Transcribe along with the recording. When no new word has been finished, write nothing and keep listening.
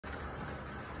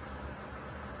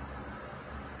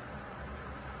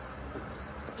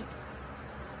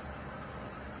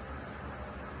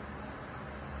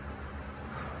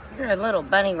You're a little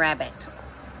bunny rabbit.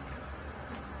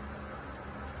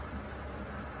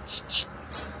 Shh, shh.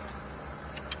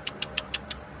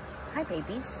 Hi,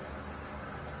 babies.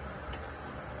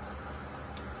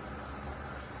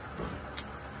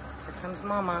 Here comes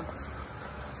Mama.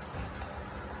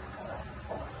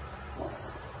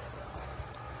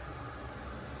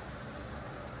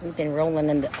 We've been rolling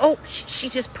in the... Oh, she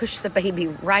just pushed the baby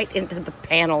right into the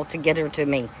panel to get her to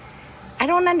me. I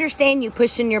don't understand you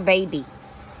pushing your baby.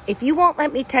 If you won't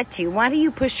let me touch you, why do you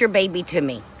push your baby to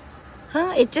me?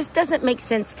 Huh? It just doesn't make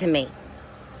sense to me.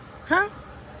 Huh?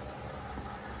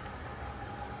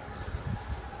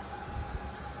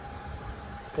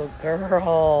 Good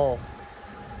girl.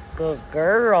 Good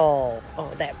girl.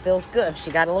 Oh, that feels good.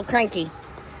 She got a little cranky.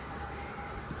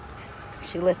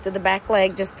 She lifted the back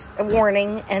leg, just a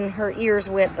warning, and her ears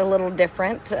went a little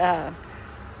different. But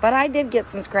I did get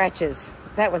some scratches.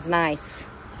 That was nice.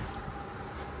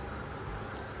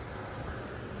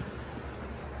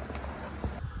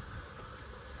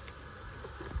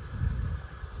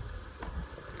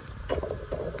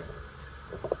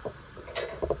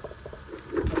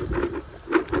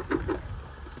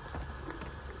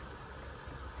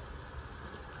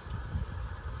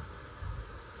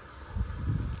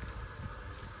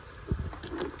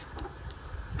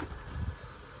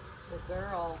 Good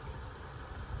girl.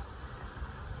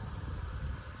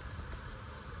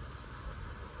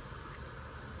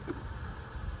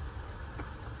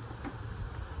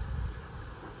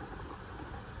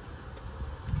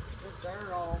 Good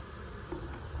girl.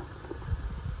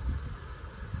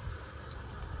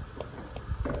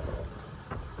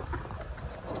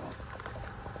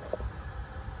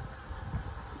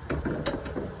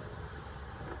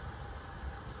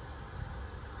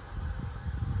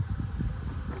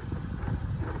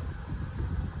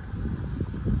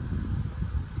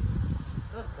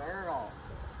 Good girl.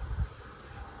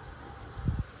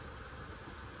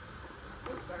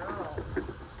 Good girl.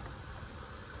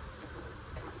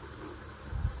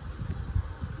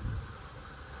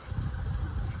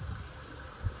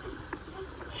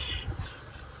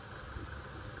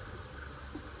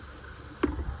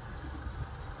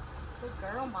 Good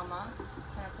girl, Mama.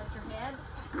 Can I touch your head?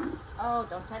 Oh,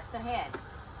 don't touch the head.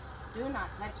 Do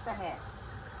not touch the head.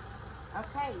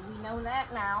 Okay, we know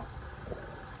that now.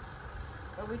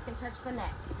 But we can touch the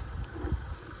neck.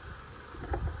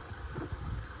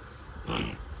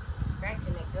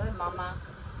 Scratching it good, Mama.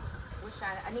 Wish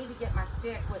I need to get my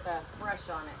stick with a brush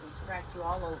on it and scratch you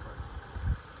all over.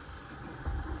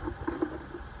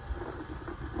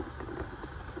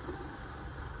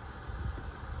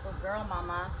 Good girl,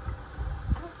 Mama.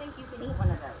 I don't think you can eat one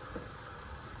of those.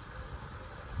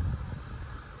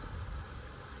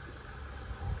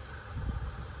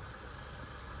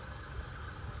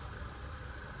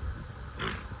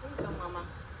 Mama.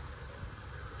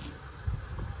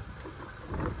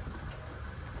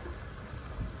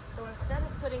 So instead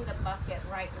of putting the bucket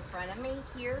right in front of me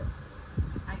here,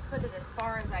 I put it as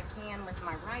far as I can with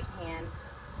my right hand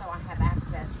so I have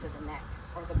access to the neck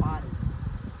or the body.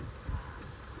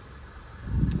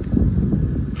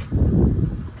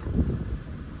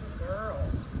 Good girl.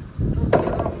 Good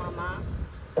girl, Mama.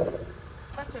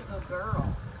 Such a good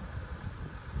girl.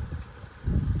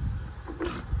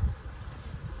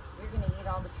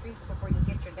 All the treats before you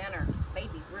get your dinner.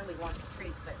 Baby really wants a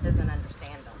treat but doesn't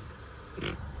understand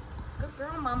them. Good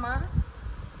girl, Mama.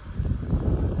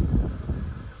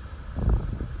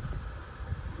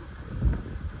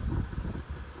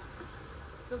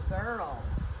 Good girl.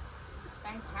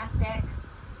 Fantastic.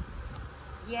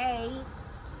 Yay.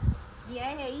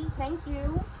 Yay. Thank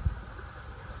you.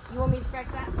 You want me to scratch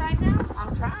that side now?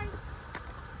 I'll try.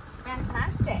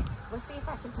 Fantastic. Let's see if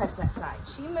I can touch that side.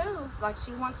 She moved like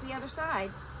she wants the other side.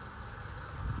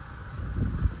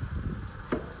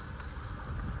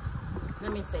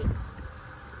 Let me see.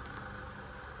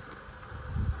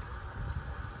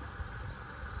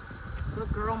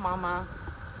 Good girl, Mama.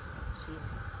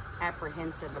 She's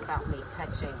apprehensive about me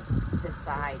touching this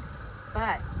side,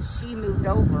 but she moved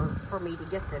over for me to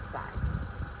get this side.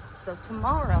 So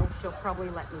tomorrow she'll probably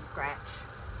let me scratch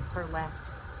her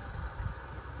left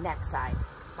neck side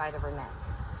of her neck.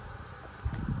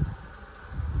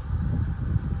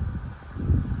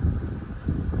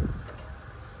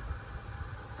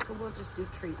 So we'll just do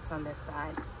treats on this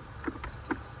side.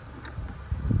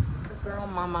 Good girl,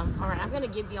 Mama. All right, I'm gonna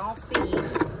give you all feed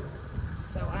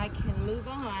so I can move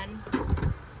on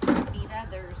and feed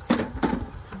others.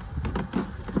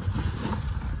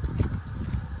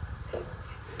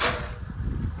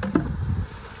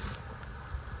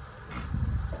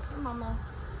 Here, Mama.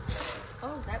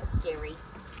 Oh, that was scary.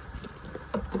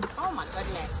 Oh my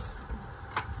goodness.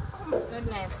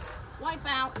 goodness. Wipe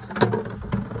out.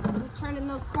 We're turning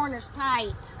those corners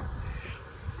tight.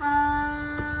 Hi,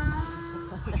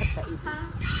 baby.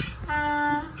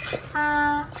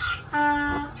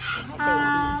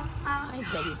 Hi,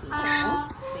 baby.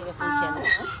 See if we can.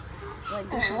 Want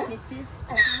to do some kisses?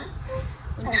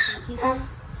 Want to do some kisses?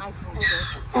 Hi, precious.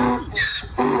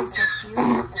 You're so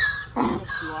cute. Yes,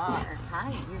 you are. Hi,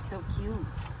 you're so cute.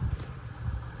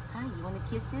 Hi, you want the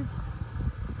kisses?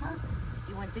 Huh?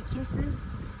 You want the kisses?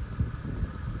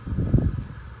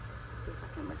 See if I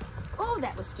can lift. Oh,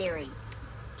 that was scary.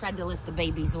 Tried to lift the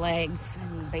baby's legs,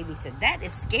 and the baby said, "That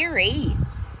is scary."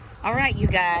 All right, you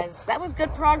guys, that was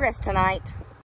good progress tonight.